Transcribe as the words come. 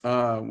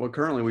Well,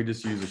 currently we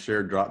just use a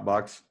shared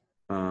Dropbox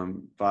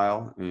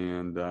file,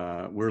 and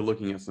we're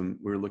looking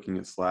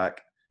at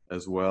Slack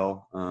as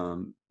well.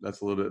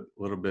 That's a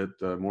little bit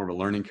more of a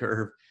learning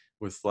curve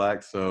with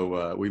Slack,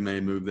 so we may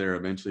move there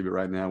eventually. But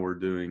right now we're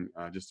doing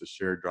just a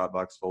shared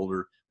Dropbox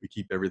folder. We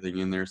keep everything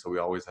in there, so we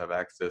always have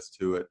access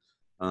to it.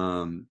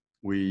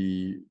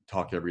 We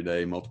talk every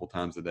day, multiple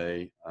times a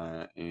day,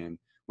 and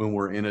when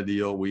we're in a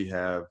deal, we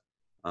have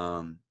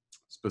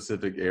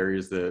specific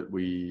areas that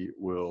we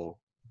will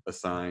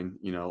assign,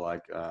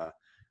 like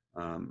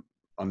um,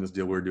 on this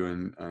deal we're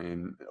doing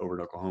in over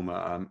in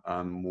Oklahoma.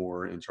 I'm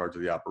more in charge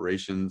of the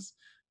operations.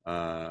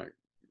 Uh,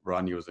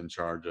 Rodney was in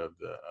charge of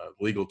the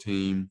legal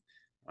team.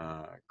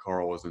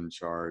 Carl was in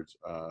charge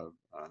of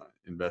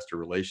investor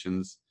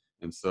relations,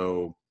 and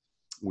so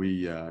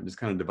we just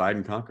kind of divide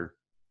and conquer.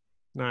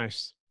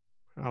 Nice.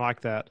 I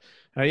like that.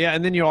 Yeah,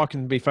 and then you all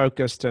can be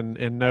focused and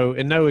know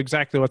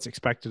exactly what's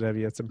expected of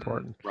you. It's Mhm.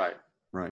 important. Right.